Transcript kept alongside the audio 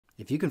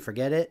If you can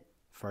forget it,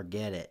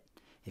 forget it.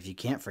 If you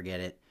can't forget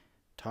it,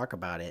 talk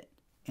about it,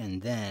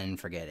 and then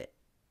forget it.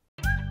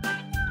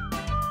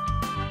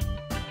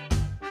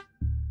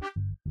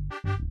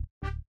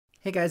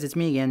 Hey guys, it's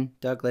me again,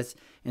 Douglas,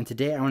 and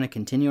today I want to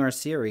continue our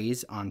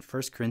series on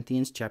 1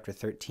 Corinthians chapter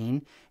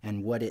 13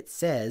 and what it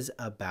says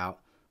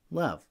about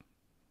love.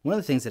 One of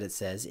the things that it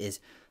says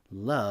is,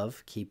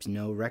 love keeps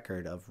no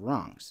record of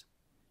wrongs.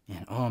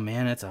 And oh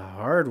man, it's a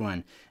hard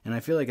one. And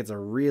I feel like it's a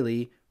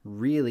really,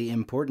 really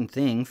important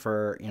thing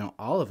for,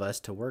 all of us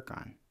to work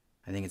on.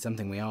 I think it's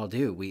something we all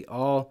do. We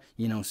all,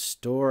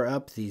 store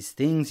up these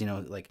things,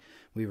 like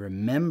we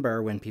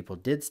remember when people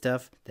did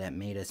stuff that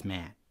made us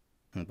mad.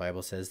 And the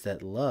Bible says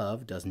that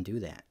love doesn't do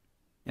that.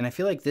 And I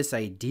feel like this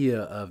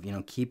idea of,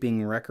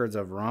 keeping records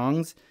of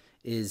wrongs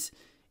is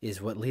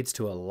what leads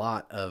to a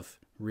lot of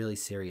really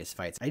serious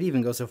fights. I'd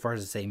even go so far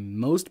as to say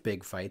most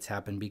big fights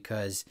happen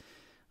because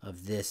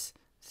of this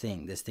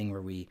thing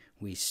where we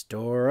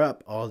store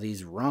up all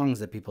these wrongs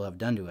that people have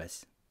done to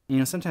us.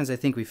 Sometimes I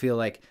think we feel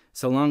like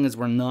so long as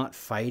we're not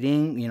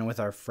fighting, with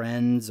our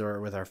friends or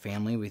with our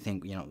family, we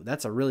think,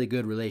 that's a really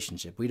good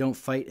relationship. We don't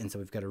fight, and so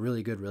we've got a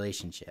really good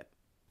relationship.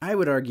 I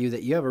would argue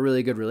that you have a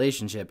really good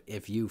relationship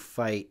if you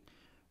fight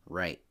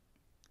right.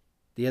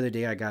 The other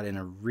day I got in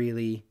a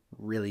really,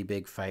 really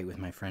big fight with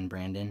my friend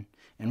Brandon,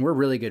 and we're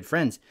really good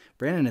friends.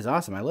 Brandon is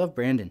awesome. I love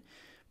Brandon.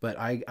 But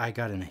I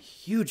got in a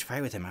huge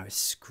fight with him. I was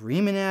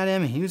screaming at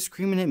him, and he was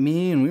screaming at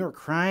me, and we were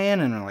crying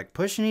and like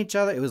pushing each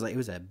other. It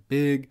was a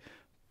big,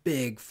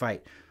 big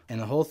fight.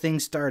 And the whole thing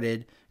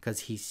started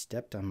because he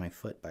stepped on my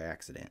foot by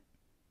accident.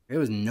 It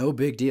was no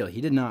big deal.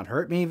 He did not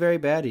hurt me very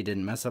bad. He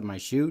didn't mess up my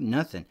shoe,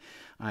 nothing.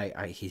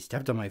 He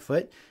stepped on my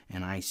foot,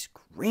 and I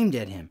screamed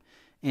at him.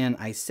 And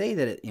I say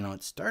that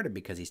it started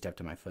because he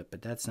stepped on my foot,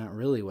 but that's not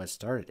really what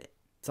started it.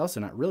 It's also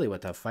not really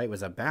what the fight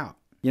was about.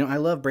 I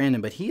love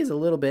Brandon, but he is a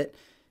little bit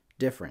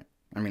different.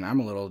 I mean, I'm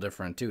a little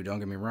different too, don't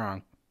get me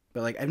wrong.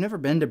 But I've never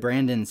been to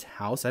Brandon's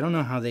house. I don't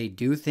know how they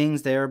do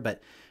things there,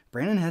 but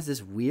Brandon has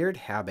this weird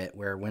habit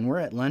where when we're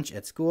at lunch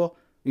at school,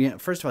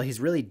 first of all, he's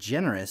really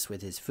generous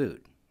with his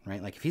food,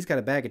 right? Like if he's got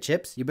a bag of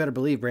chips, you better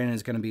believe Brandon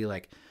is going to be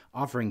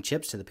offering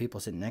chips to the people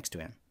sitting next to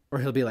him. Or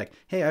he'll be like,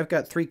 hey, I've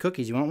got 3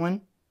 cookies. You want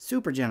one?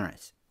 Super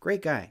generous.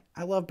 Great guy.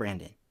 I love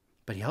Brandon.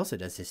 But he also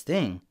does this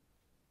thing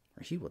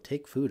where he will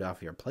take food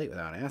off your plate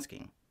without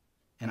asking.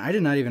 And I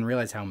did not even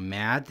realize how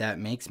mad that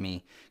makes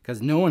me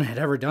because no one had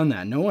ever done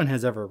that. No one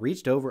has ever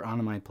reached over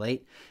onto my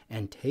plate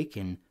and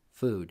taken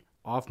food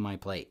off my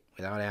plate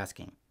without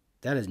asking.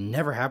 That has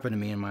never happened to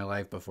me in my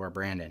life before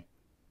Brandon.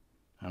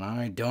 And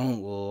I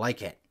don't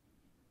like it.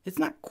 It's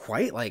not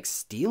quite like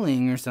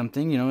stealing or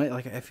something,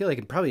 I feel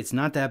like it's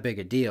not that big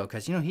a deal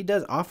because, he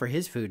does offer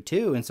his food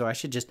too. And so I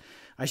should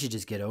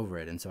just get over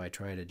it. And so I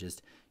try to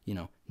just,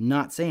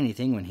 not say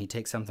anything when he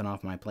takes something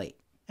off my plate.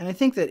 And I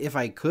think that if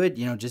I could,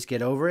 just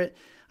get over it,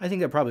 I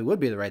think that probably would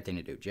be the right thing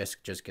to do.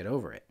 Just get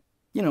over it.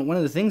 One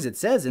of the things it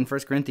says in 1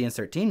 Corinthians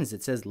 13 is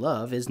it says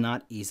love is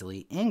not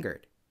easily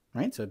angered,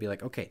 right? So it'd be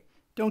like, okay,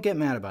 don't get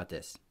mad about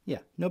this. Yeah,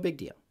 no big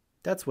deal.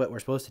 That's what we're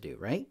supposed to do,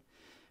 right?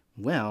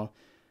 Well,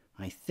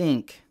 I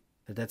think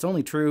that that's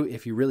only true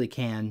if you really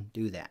can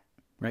do that,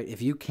 right?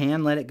 If you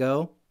can let it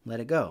go, let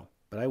it go.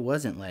 But I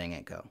wasn't letting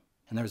it go.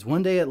 And there was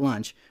one day at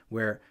lunch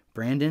where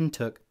Brandon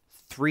took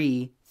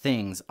 3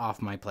 things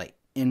off my plate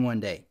in one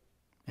day.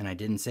 And I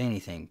didn't say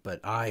anything, but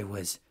I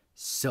was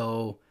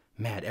so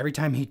mad. Every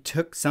time he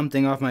took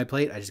something off my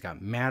plate, I just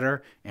got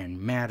madder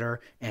and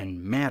madder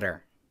and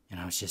madder.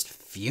 And I was just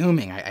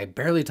fuming. I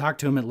barely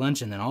talked to him at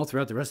lunch, and then all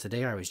throughout the rest of the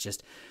day, I was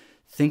just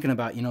thinking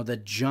about, the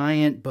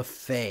giant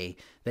buffet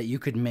that you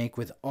could make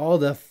with all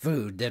the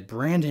food that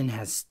Brandon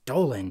has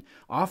stolen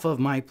off of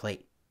my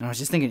plate. And I was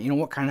just thinking,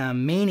 what kind of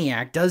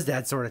maniac does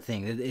that sort of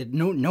thing?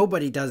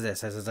 Nobody does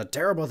this. This is a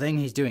terrible thing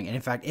he's doing. And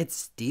in fact, it's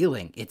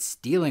stealing. It's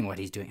stealing what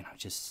he's doing. And I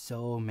was just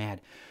so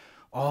mad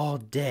all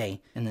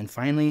day. And then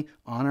finally,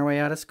 on our way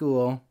out of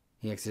school,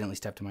 he accidentally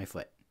stepped on my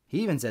foot.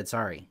 He even said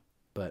sorry,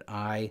 but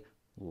I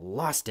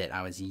lost it.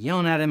 I was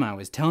yelling at him. I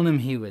was telling him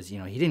he was, he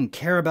didn't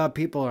care about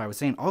people. I was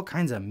saying all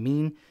kinds of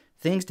mean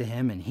things to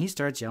him. And he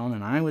starts yelling,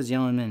 and I was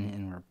yelling,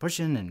 and we're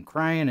pushing and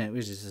crying. And it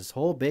was just this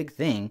whole big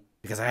thing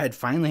because I had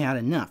finally had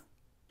enough.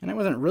 And I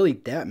wasn't really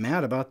that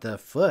mad about the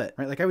foot,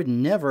 right? I would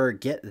never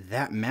get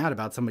that mad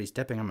about somebody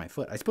stepping on my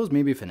foot. I suppose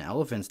maybe if an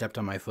elephant stepped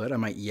on my foot, I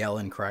might yell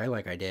and cry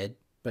like I did.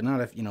 But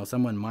not if,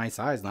 someone my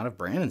size, not if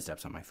Brandon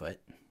steps on my foot.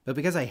 But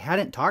because I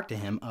hadn't talked to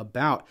him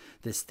about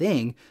this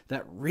thing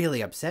that really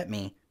upset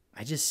me,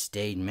 I just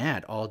stayed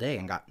mad all day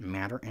and got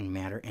madder and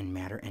madder and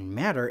madder and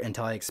madder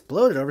until I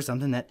exploded over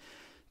something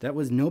that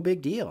was no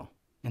big deal.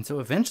 And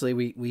so eventually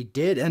we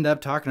did end up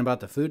talking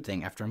about the food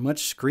thing after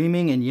much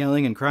screaming and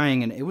yelling and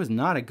crying, and it was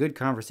not a good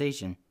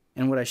conversation.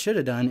 And what I should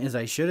have done is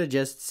I should have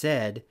just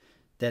said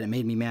that it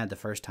made me mad the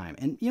first time.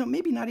 And,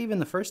 maybe not even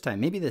the first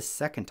time, maybe the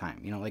second time.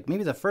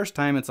 Maybe the first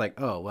time it's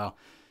like, oh, well,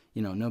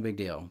 no big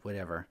deal,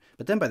 whatever.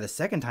 But then by the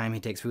second time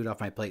he takes food off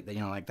my plate,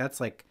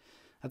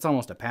 that's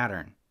almost a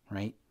pattern,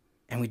 right?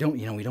 And we don't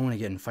want to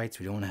get in fights.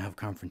 We don't want to have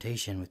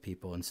confrontation with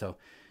people. And so,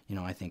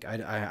 I think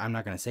I'm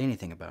not going to say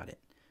anything about it.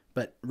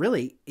 But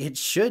really, it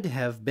should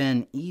have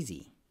been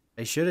easy.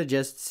 I should have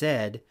just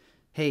said,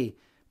 hey,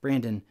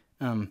 Brandon,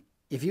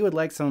 if you would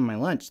like some of my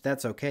lunch,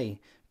 that's okay.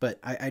 But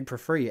I'd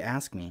prefer you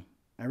ask me.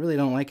 I really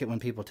don't like it when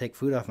people take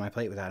food off my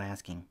plate without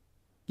asking.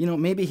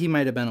 Maybe he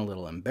might have been a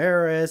little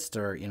embarrassed,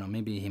 or,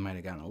 maybe he might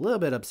have gotten a little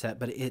bit upset,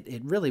 but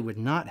it really would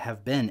not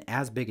have been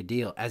as big a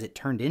deal as it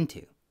turned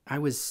into. I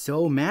was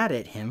so mad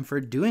at him for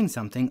doing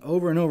something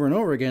over and over and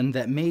over again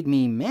that made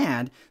me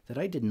mad that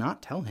I did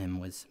not tell him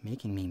was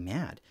making me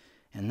mad.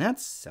 And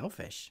that's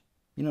selfish.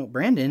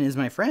 Brandon is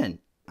my friend.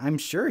 I'm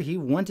sure he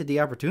wanted the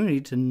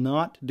opportunity to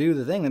not do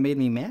the thing that made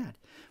me mad,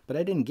 but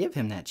I didn't give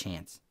him that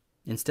chance.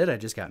 Instead, I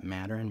just got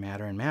madder and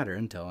madder and madder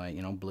until I,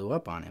 blew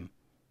up on him.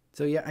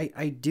 So yeah,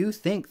 I do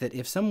think that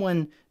if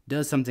someone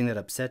does something that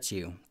upsets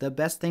you, the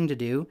best thing to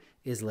do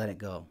is let it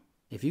go.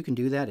 If you can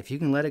do that, if you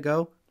can let it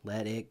go,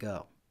 let it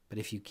go. But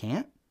if you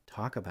can't,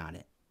 talk about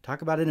it.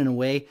 Talk about it in a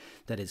way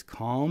that is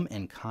calm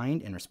and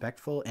kind and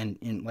respectful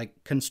and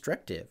like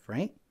constructive,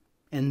 right?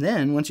 And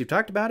then once you've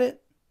talked about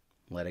it,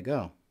 let it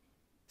go.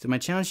 So my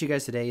challenge to you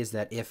guys today is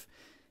that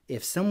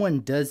if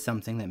someone does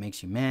something that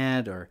makes you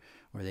mad or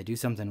they do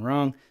something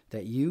wrong,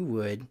 that you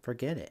would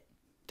forget it.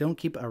 Don't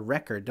keep a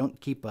record. Don't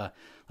keep a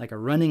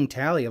running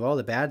tally of all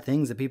the bad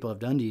things that people have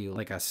done to you,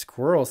 like a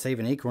squirrel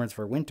saving acorns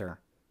for winter.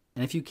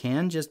 And if you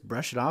can, just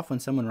brush it off when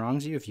someone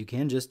wrongs you. If you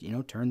can, just,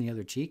 turn the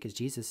other cheek, as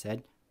Jesus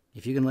said.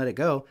 If you can let it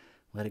go,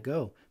 let it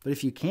go. But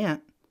if you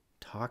can't,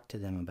 talk to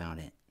them about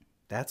it.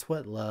 That's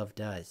what love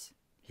does.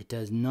 It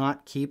does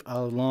not keep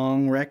a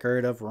long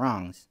record of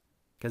wrongs.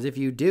 Because if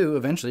you do,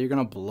 eventually you're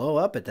going to blow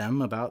up at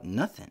them about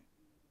nothing.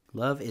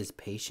 Love is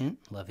patient.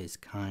 Love is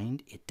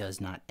kind. It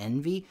does not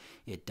envy.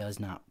 It does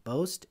not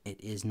boast.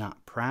 It is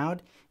not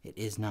proud. It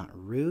is not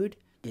rude.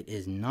 It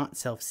is not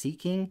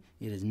self-seeking.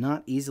 It is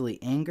not easily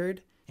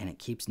angered. And it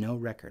keeps no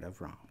record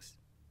of wrongs.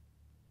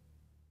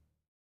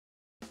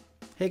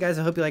 Hey guys,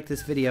 I hope you liked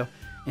this video.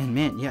 And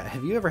man, yeah,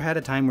 have you ever had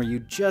a time where you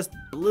just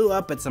blew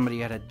up at somebody,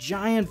 you had a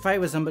giant fight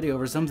with somebody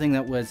over something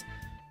that was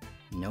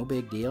no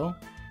big deal?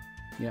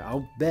 Yeah,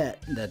 I'll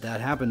bet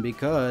that happened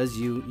because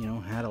you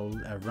had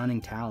a running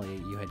tally.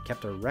 You had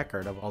kept a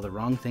record of all the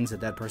wrong things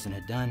that person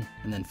had done.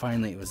 And then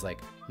finally it was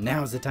like,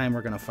 now's the time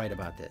we're going to fight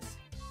about this.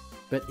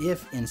 But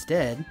if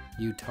instead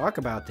you talk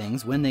about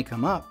things when they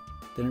come up,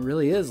 then it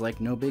really is like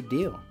no big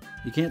deal.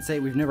 You can't say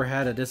we've never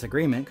had a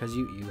disagreement because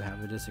you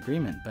have a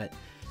disagreement. But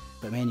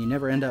man, you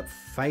never end up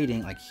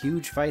fighting, like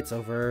huge fights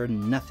over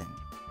nothing.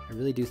 I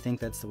really do think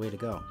that's the way to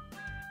go.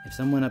 If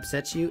someone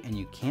upsets you and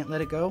you can't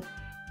let it go,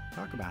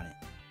 talk about it.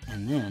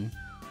 And then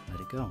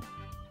let it go.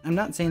 I'm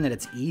not saying that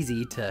it's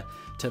easy to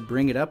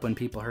bring it up when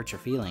people hurt your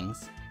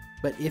feelings,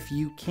 but if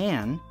you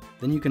can,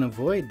 then you can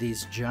avoid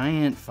these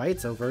giant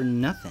fights over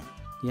nothing.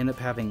 You end up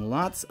having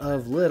lots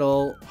of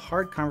little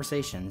hard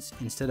conversations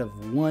instead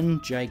of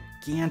one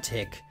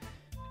gigantic,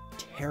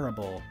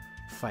 terrible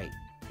fight.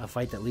 A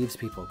fight that leaves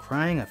people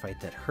crying, a fight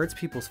that hurts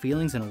people's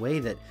feelings in a way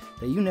that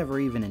you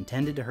never even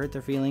intended to hurt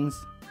their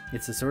feelings.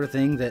 It's the sort of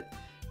thing that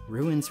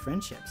ruins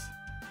friendships.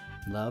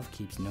 Love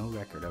keeps no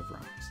record of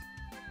wrongs.